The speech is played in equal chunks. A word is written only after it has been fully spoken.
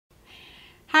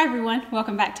Hi everyone,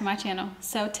 welcome back to my channel.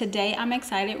 So today I'm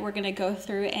excited. We're going to go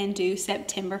through and do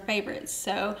September favorites.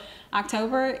 So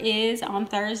October is on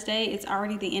Thursday. It's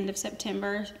already the end of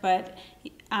September, but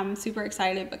I'm super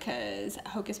excited because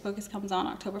Hocus Pocus comes on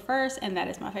October 1st and that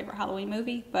is my favorite Halloween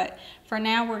movie. But for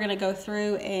now we're going to go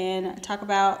through and talk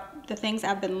about the things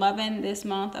I've been loving this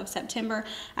month of September.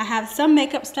 I have some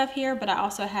makeup stuff here, but I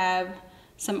also have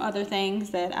some other things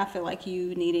that I feel like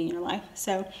you need in your life.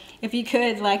 So if you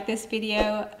could like this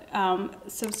video,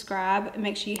 subscribe,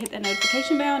 make sure you hit that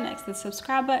notification bell next to the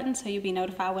subscribe button so you'll be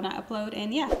notified when I upload.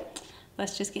 And yeah,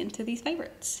 let's just get into these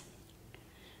favorites.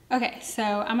 Okay, so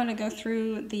I'm gonna go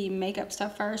through the makeup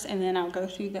stuff first and then I'll go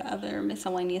through the other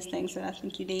miscellaneous things that I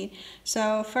think you need.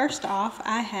 So first off,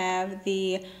 I have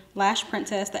the Lash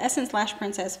Princess, the Essence Lash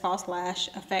Princess False Lash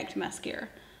Effect Mascara.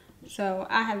 So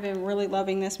I have been really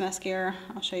loving this mascara.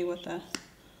 I'll show you what the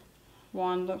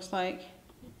wand looks like.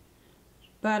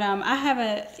 But I have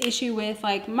an issue with,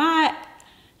 like, my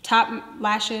top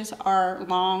lashes are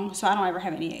long, so I don't ever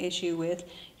have any issue with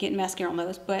getting mascara on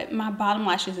those. But my bottom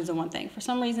lashes is the one thing. For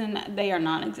some reason, they are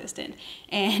non-existent.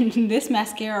 And this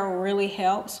mascara really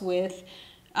helps with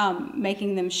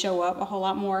making them show up a whole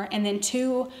lot more. And then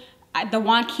two, the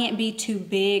wand can't be too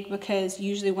big because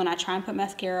usually when I try and put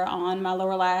mascara on my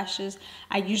lower lashes,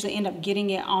 I usually end up getting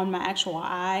it on my actual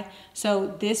eye. So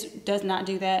this does not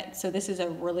do that. So this is a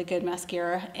really good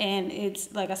mascara. And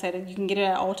it's, like I said, you can get it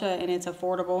at Ulta and it's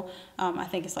affordable. I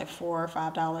think it's like $4 or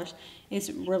 $5. It's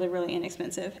really, really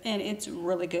inexpensive. And it's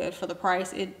really good for the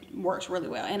price. It works really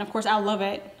well. And of course, I love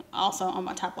it also on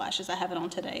my top lashes. I have it on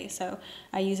today. So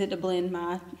I use it to blend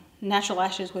my natural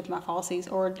lashes with my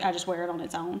falsies, or I just wear it on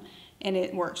its own and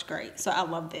it works great. So I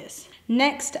love this.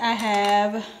 Next I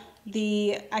have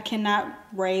I cannot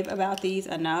rave about these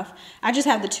enough. I just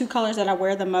have the two colors that I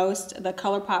wear the most, the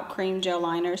ColourPop Cream Gel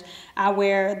Liners. I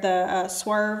wear the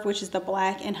Swerve, which is the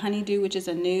black, and Honeydew, which is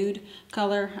a nude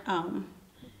color.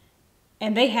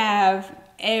 And they have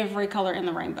every color in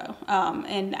the rainbow.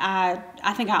 And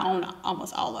I think I own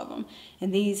almost all of them.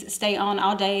 And these stay on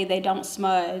all day. They don't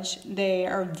smudge. They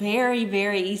are very,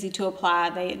 very easy to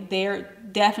apply. They're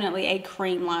definitely a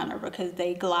cream liner because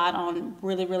they glide on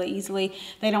really, really easily.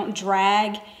 They don't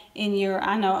drag in your,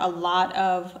 I know a lot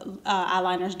of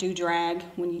eyeliners do drag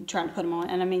when you try to put them on.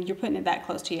 And I mean, you're putting it that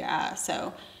close to your eye.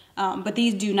 So, but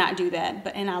these do not do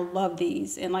that, and I love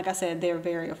these. And like I said, they're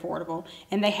very affordable.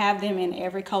 And they have them in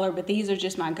every color, but these are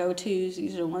just my go-tos.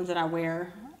 These are the ones that I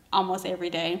wear almost every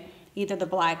day, either the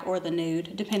black or the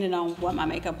nude, depending on what my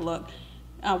makeup look,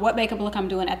 what makeup look I'm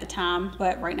doing at the time.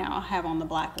 But right now I have on the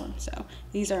black one, so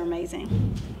these are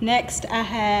amazing. Next I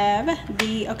have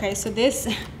okay, so this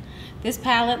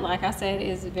palette, like I said,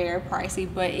 is very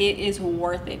pricey, but it is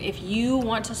worth it. If you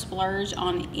want to splurge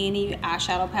on any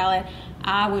eyeshadow palette,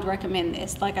 I would recommend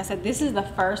this. Like I said, this is the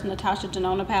first Natasha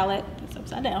Denona palette. It's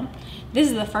upside down. This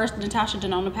is the first Natasha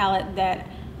Denona palette that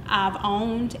I've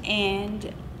owned,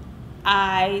 and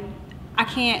I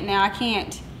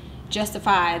can't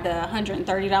justify the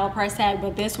 $130 price tag,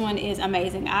 but this one is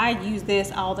amazing. I use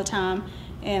this all the time,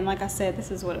 and like I said,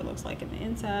 this is what it looks like in the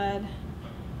inside.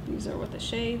 These are what the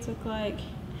shades look like.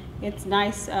 It's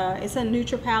nice. It's a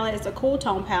neutral palette. It's a cool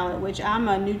tone palette, which I'm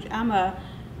a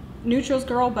neutrals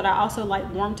girl, but I also like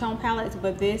warm tone palettes.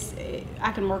 But this,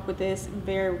 I can work with this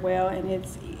very well, and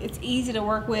it's easy to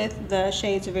work with. The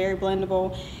shades are very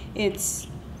blendable. It's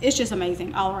just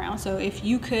amazing all around. So if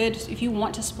you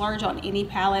want to splurge on any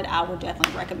palette, I would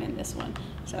definitely recommend this one.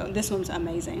 So this one's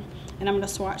amazing. And I'm gonna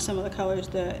swatch some of the colors.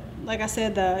 Like I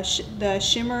said, the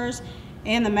shimmers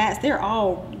and the mattes, they're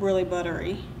all really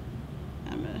buttery.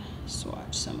 I'm gonna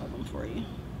swatch some of them for you.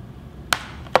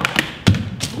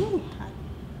 Ooh,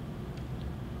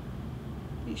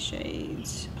 these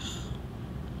shades.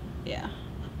 Yeah,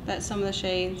 that's some of the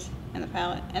shades in the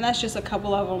palette. And that's just a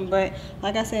couple of them, but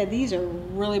like I said, these are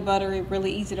really buttery,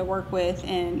 really easy to work with,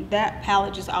 and that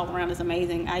palette just all around is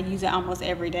amazing. I use it almost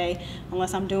every day,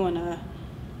 unless I'm doing a,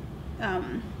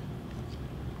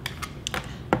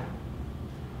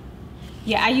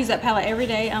 yeah, I use that palette every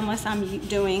day unless I'm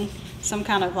doing some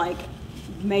kind of like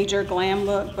major glam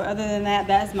look. But other than that,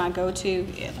 that's my go-to.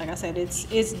 Like I said,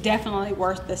 it's definitely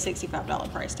worth the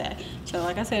 $65 price tag. So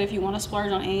like I said, if you want to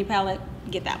splurge on any palette,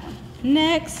 get that one.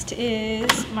 Next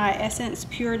is my Essence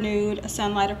Pure Nude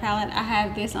Sunlighter palette. I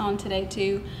have this on today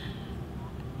too.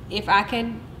 If I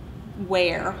could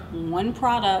wear one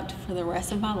product for the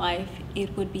rest of my life,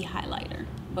 it would be highlighter,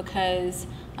 because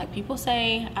like people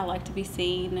say, I like to be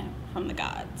seen from the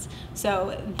gods.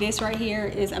 So this right here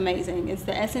is amazing. It's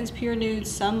the Essence Pure Nude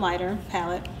Sunlighter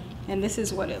palette, and this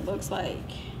is what it looks like.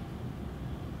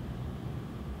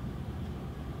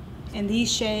 And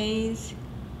these shades,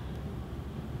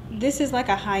 this is like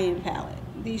a high-end palette.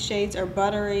 These shades are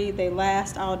buttery, they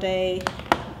last all day,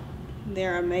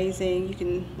 they're amazing. You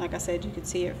can, like I said, you can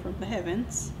see it from the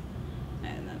heavens,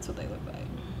 and that's what they look like.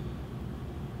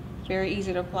 Very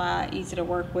easy to apply, easy to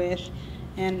work with.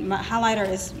 And my highlighter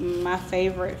is my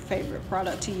favorite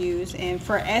product to use. And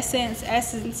for Essence,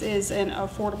 Essence is an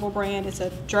affordable brand. It's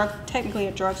technically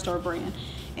a drugstore brand.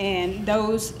 And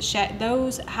those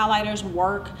highlighters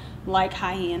work like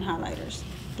high-end highlighters.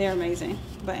 They're amazing,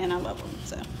 and I love them.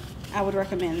 So I would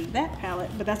recommend that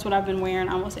palette. But that's what I've been wearing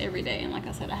almost every day. And like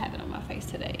I said, I have it on my face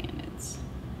today, and it's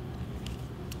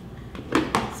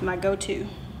my go-to.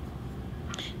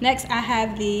 Next, I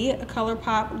have the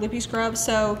ColourPop Lippy Scrub.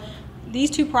 So these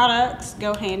two products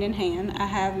go hand in hand. I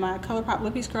have my ColourPop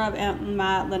Lippy Scrub and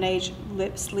my Laneige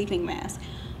Lip Sleeping Mask.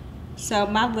 So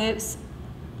my lips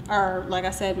are, like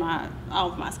I said,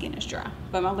 all of my skin is dry,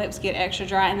 but my lips get extra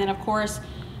dry. And then of course,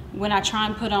 when I try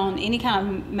and put on any kind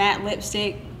of matte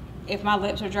lipstick, if my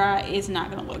lips are dry, it's not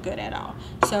gonna look good at all.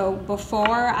 So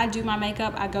before I do my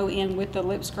makeup, I go in with the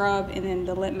lip scrub and then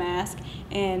the lip mask,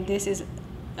 and this is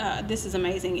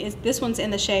amazing. This one's in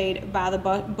the shade By the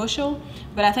Bushel,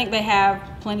 but I think they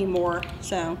have plenty more.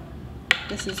 So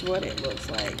this is what it looks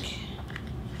like.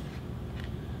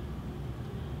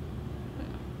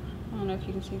 I don't know if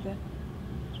you can see that,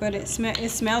 but it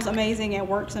smells amazing. It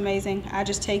works amazing. I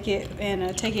just take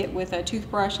it with a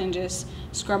toothbrush and just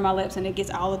scrub my lips, and it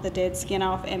gets all of the dead skin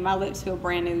off, and my lips feel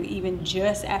brand new even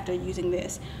just after using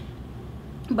this.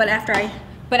 But after I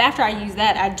use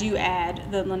that, I do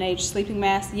add the Laneige sleeping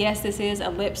mask. Yes, this is a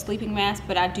lip sleeping mask,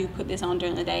 but I do put this on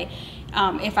during the day.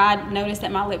 If I notice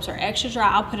that my lips are extra dry,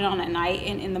 I'll put it on at night,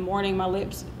 and in the morning my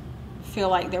lips feel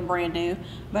like they're brand new.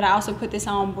 But I also put this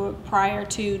on prior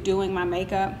to doing my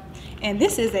makeup. And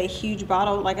this is a huge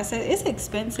bottle. Like I said, it's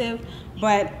expensive,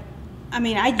 but I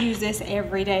mean, I use this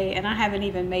every day, and I haven't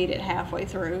even made it halfway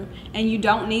through. And you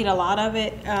don't need a lot of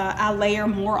it. I layer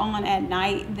more on at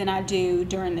night than I do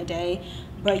during the day,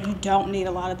 but you don't need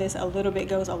a lot of this. A little bit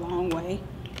goes a long way.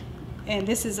 And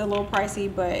this is a little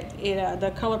pricey, but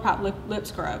the ColourPop lip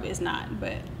scrub is not.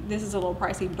 But this is a little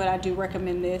pricey, but I do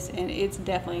recommend this, and it's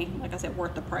definitely, like I said,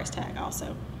 worth the price tag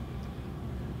also.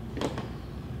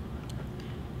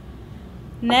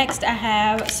 Next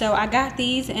I got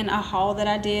these in a haul that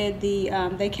I did.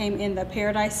 They came in the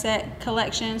Paradise Set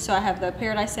collection. So I have the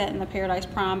Paradise Set and the Paradise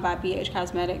Prime by BH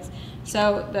Cosmetics.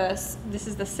 So this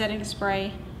is the setting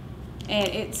spray, and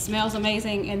it smells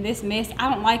amazing. And this mist, I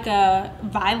don't like a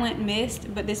violent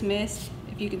mist, but this mist,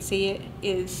 if you can see it,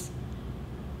 is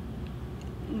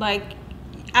like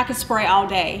I could spray all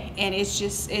day, and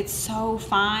it's so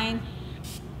fine,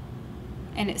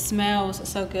 and it smells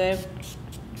so good.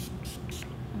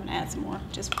 Add some more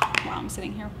just while I'm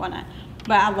sitting here, why not?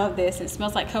 But I love this. It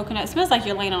smells like coconut. It smells like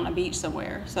you're laying on a beach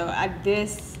somewhere. So I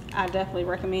definitely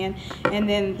recommend. And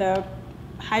then the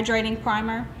hydrating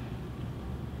primer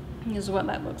is what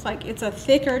that looks like. It's a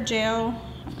thicker gel.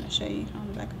 I'm going to show you on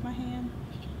the back of my hand.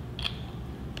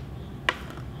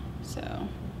 So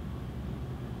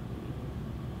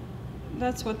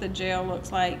that's what the gel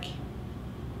looks like.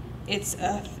 It's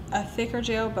a thicker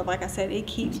gel, but like I said, it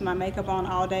keeps my makeup on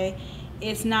all day.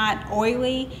 It's not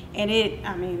oily,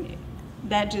 and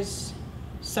that just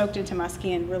soaked into my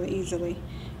skin really easily.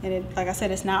 And like I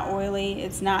said, it's not oily,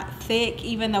 it's not thick.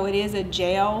 Even though it is a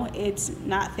gel, it's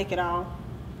not thick at all.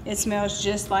 It smells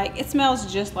just like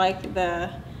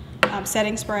the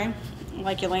setting spray,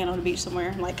 like you're laying on the beach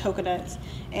somewhere, like coconuts.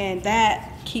 And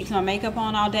that keeps my makeup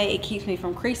on all day. It keeps me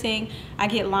from creasing. I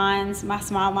get lines, my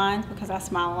smile lines, because I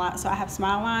smile a lot. So I have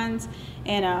smile lines,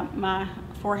 and my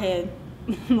forehead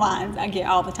lines I get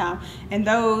all the time, and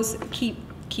those keep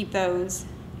those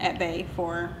at bay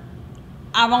for,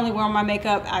 I've only worn my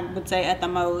makeup, I would say at the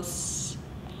most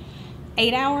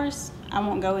 8 hours. I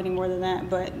won't go any more than that,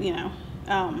 but you know,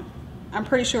 I'm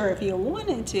pretty sure if you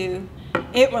wanted to,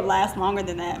 it would last longer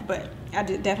than that. But I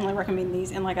definitely recommend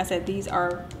these, and like I said, these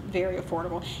are very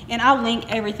affordable, and I'll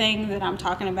link everything that I'm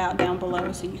talking about down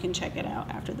below so you can check it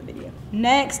out after the video.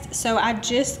 Next, so I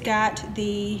just got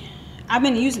I've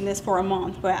been using this for a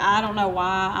month, but I don't know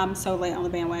why I'm so late on the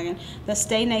bandwagon. The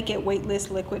Stay Naked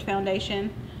Weightless Liquid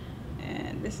Foundation,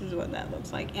 and this is what that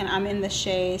looks like. And I'm in the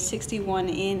shade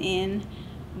 61NN.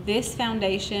 This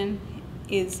foundation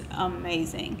is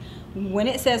amazing. When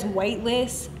it says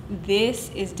weightless,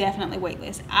 this is definitely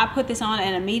weightless. I put this on,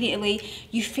 and immediately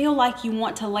you feel like you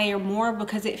want to layer more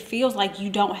because it feels like you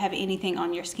don't have anything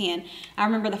on your skin. I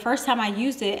remember the first time I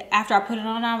used it, after I put it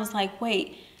on, I was like,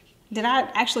 wait, did I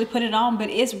actually put it on? But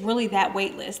it's really that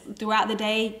weightless. Throughout the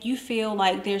day, you feel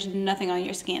like there's nothing on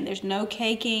your skin. There's no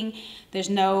caking, there's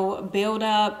no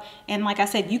buildup. And like I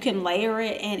said, you can layer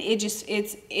it and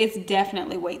it's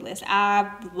definitely weightless.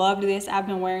 I've loved this. I've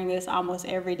been wearing this almost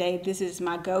every day. This is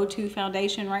my go-to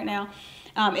foundation right now.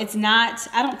 It's not,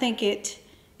 I don't think it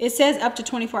says up to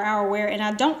 24-hour wear, and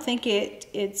I don't think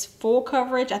it's full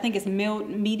coverage. I think it's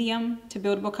medium to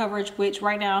buildable coverage, which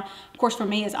right now, of course, for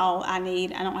me is all I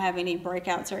need. I don't have any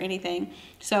breakouts or anything.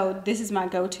 So this is my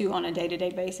go-to on a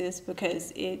day-to-day basis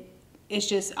because it's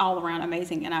just all around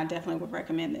amazing, and I definitely would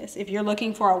recommend this. If you're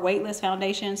looking for a weightless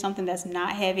foundation, something that's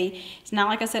not heavy, it's not,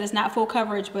 like I said, it's not full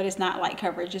coverage, but it's not light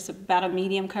coverage. It's about a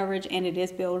medium coverage, and it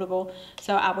is buildable.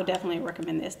 So I would definitely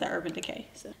recommend this, the Urban Decay.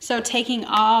 So taking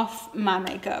off my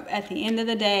makeup, at the end of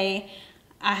the day,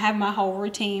 I have my whole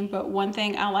routine, but one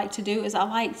thing I like to do is I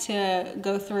like to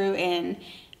go through, and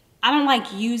I don't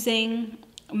like using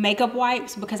makeup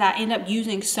wipes because I end up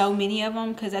using so many of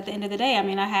them, because at the end of the day, I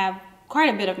mean, I have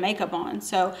quite a bit of makeup on,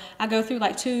 so I go through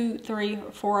like 2, 3,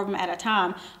 4 of them at a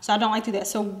time, so I don't like to do that.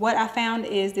 So what I found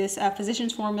is this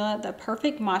Physicians Formula, the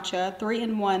Perfect Matcha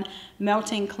 3-in-1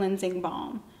 Melting Cleansing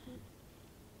Balm.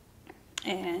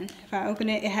 And if I open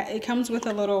it, it comes with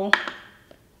a little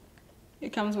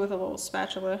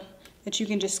spatula that you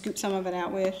can just scoop some of it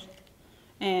out with,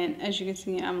 and as you can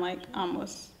see, I'm like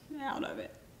almost out of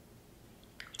it.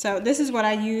 So this is what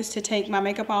I use to take my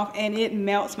makeup off, and it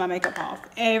melts my makeup off.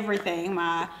 Everything,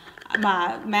 my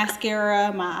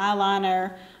mascara, my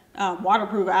eyeliner,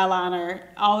 waterproof eyeliner,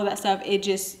 all of that stuff. It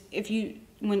just,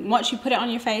 once you put it on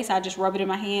your face, I just rub it in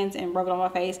my hands and rub it on my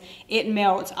face. It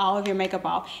melts all of your makeup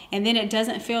off. And then it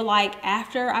doesn't feel like,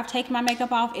 after I've taken my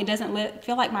makeup off, it doesn't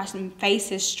feel like my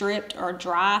face is stripped or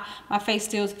dry. My face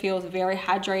still feels very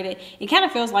hydrated. It kind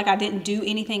of feels like I didn't do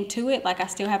anything to it, like I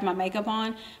still have my makeup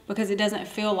on, because it doesn't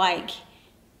feel like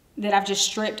that I've just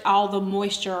stripped all the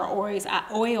moisture or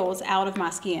oils out of my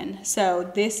skin.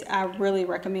 So this I really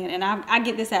recommend. And I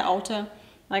get this at Ulta,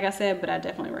 like I said, but I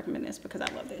definitely recommend this because I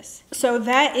love this. So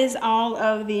that is all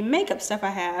of the makeup stuff I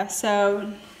have.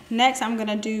 So next I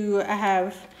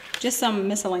have just some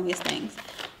miscellaneous things.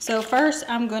 So first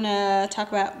I'm gonna talk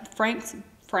about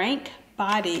Frank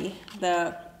Body.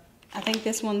 I think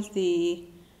this one's the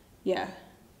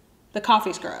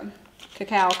coffee scrub,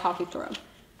 cacao coffee scrub.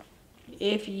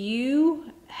 If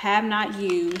you have not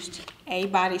used a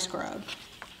body scrub,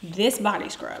 this body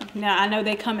scrub. Now I know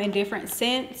they come in different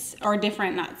scents, or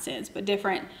different, not scents, but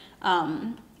different,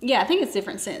 yeah, I think it's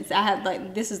different scents. I have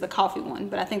like, this is the coffee one,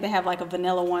 but I think they have like a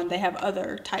vanilla one. They have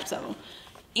other types of them.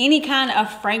 Any kind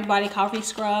of Frank Body coffee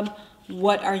scrub,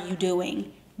 what are you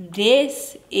doing?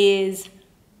 This is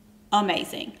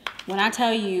amazing. When I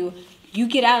tell you, you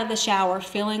get out of the shower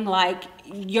feeling like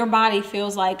your body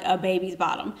feels like a baby's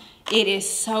bottom. It is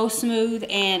so smooth,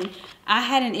 and I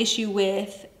had an issue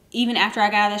with, even after I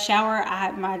got out of the shower,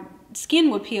 my skin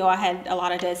would peel. I had a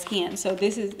lot of dead skin. So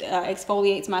this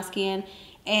exfoliates my skin.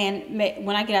 And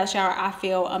when I get out of the shower, I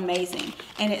feel amazing.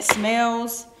 And it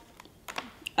smells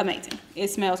amazing. It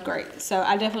smells great. So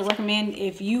I definitely recommend,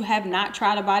 if you have not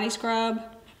tried a body scrub,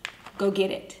 go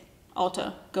get it.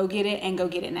 Ulta, go get it, and go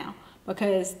get it now.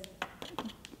 Because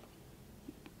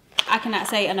I cannot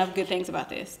say enough good things about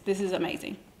this. This is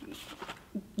amazing.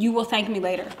 You will thank me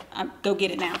later. Go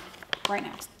get it now, right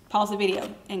now. Pause the video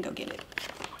and go get it.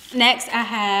 Next, I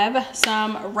have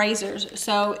some razors.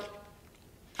 So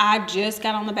I just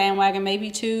got on the bandwagon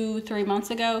maybe 2-3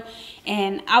 months ago,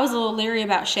 and I was a little leery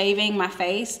about shaving my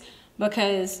face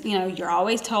because, you know, you're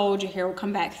always told your hair will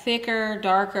come back thicker,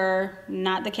 darker.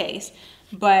 Not the case.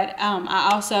 But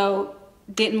I also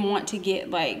didn't want to get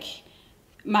like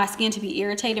my skin to be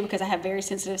irritated because I have very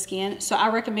sensitive skin. So I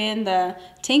recommend the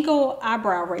Tinkle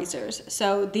eyebrow razors.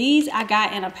 So these I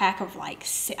got in a pack of like,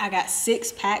 I got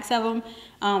 6 packs of them,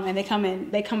 and they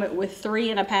come with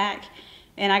 3 in a pack,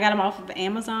 and I got them off of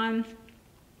Amazon.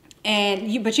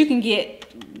 And but you can get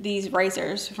these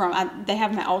razors from, they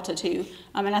have them at Ulta too,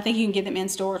 and I think you can get them in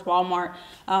stores, Walmart.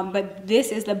 But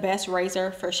this is the best razor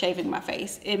for shaving my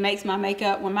face. It makes my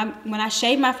makeup, when I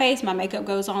shave my face, my makeup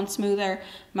goes on smoother,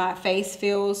 my face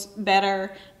feels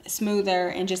better, smoother,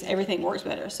 and just everything works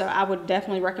better. So I would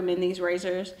definitely recommend these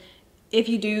razors if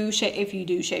you do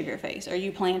shave your face, or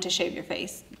you plan to shave your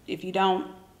face. If you don't,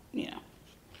 you know,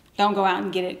 don't go out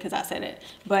and get it because I said it.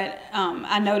 But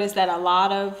I noticed that a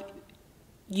lot of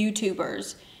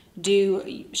YouTubers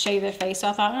do shave their face, so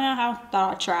I thought,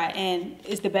 I'd try it, and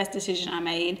it's the best decision I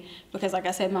made because, like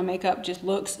I said, my makeup just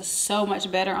looks so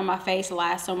much better on my face,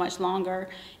 lasts so much longer.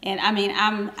 And I mean,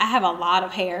 I have a lot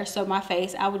of hair, so my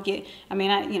face, I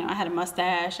had a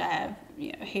mustache, I have,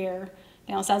 you know, hair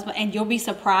down sides, and you'll be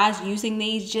surprised using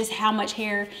these just how much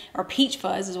hair, or peach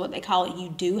fuzz is what they call it, you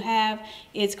do have.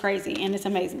 It's crazy and it's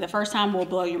amazing. The first time will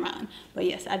blow your mind. But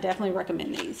yes, I definitely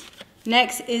recommend these.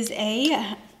 Next is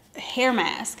a hair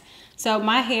mask. So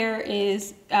my hair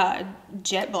is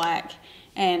jet black,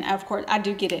 and of course I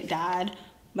do get it dyed,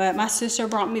 but my sister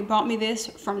bought me this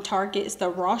from Target. It's the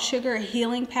Raw Sugar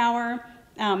Healing Power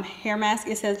hair mask.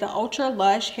 It says the Ultra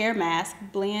Lush Hair Mask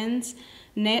blends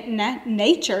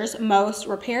nature's most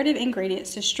reparative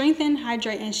ingredients to strengthen,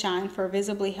 hydrate, and shine for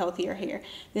visibly healthier hair.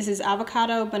 This is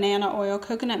avocado, banana oil,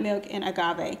 coconut milk, and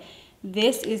agave.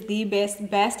 This is the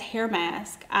best hair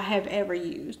mask I have ever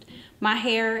used. My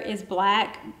hair is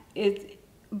black,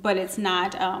 but it's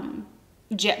not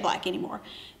jet black anymore.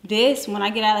 This, when I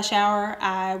get out of the shower,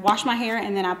 I wash my hair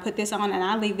and then I put this on, and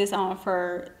I leave this on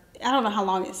for, I don't know how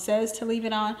long it says to leave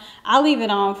it on. I leave it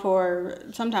on for,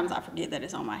 sometimes I forget that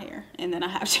it's on my hair, and then I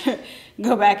have to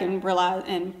go back and realize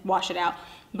and wash it out.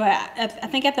 But I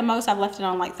think at the most I've left it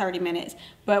on like 30 minutes.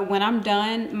 But when I'm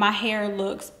done, my hair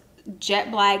looks jet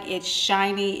black. It's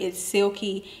shiny, it's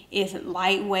silky, it's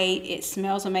lightweight, it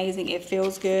smells amazing, it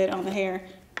feels good on the hair.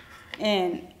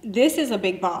 And this is a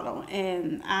big bottle,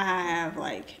 and I have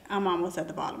I'm almost at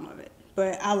the bottom of it.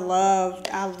 But I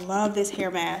love this hair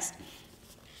mask.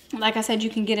 Like I said, you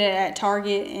can get it at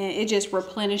Target, and it just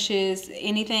replenishes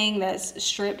anything that's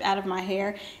stripped out of my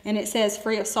hair. And it says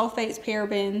free of sulfates,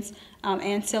 parabens,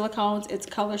 and silicones. It's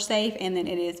color safe, and then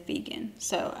it is vegan.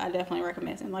 So I definitely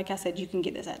recommend it. And like I said, you can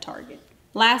get this at Target.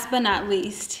 Last but not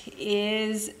least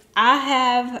is I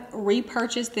have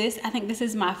repurchased this. I think this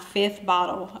is my 5th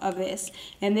bottle of this.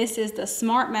 And this is the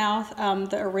Smart Mouth,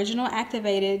 the original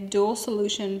activated dual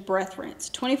solution breath rinse.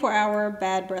 24-hour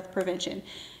bad breath prevention.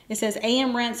 It says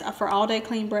AM rinse for all day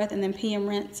clean breath, and then PM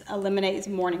rinse eliminates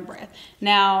morning breath.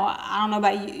 Now, I don't know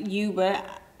about you,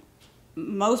 but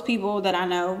most people that I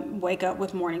know wake up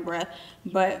with morning breath.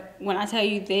 But when I tell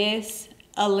you, this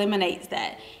eliminates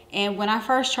that. And when I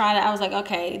first tried it, I was like,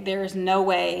 okay, there's no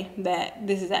way that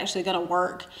this is actually gonna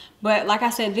work. But like I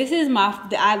said, this is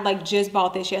I just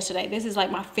bought this yesterday. This is like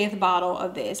my 5th bottle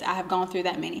of this. I have gone through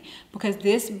that many, because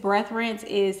this breath rinse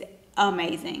is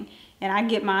amazing. And I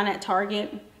get mine at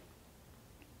Target.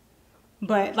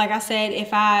 But like I said,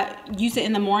 if I use it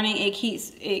in the morning, it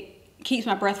keeps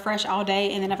my breath fresh all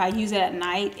day. And then if I use it at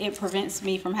night, it prevents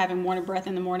me from having morning breath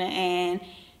in the morning. And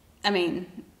I mean,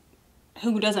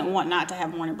 who doesn't want not to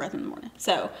have morning breath in the morning?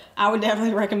 So I would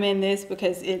definitely recommend this,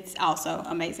 because it's also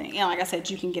amazing. And like I said,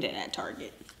 you can get it at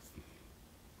Target.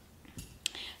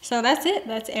 So that's it.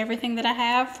 That's everything that I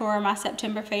have for my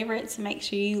September favorites. Make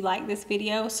sure you like this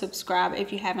video, subscribe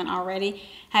if you haven't already.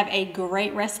 Have a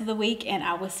great rest of the week, and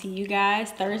I will see you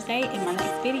guys Thursday in my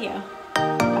next video.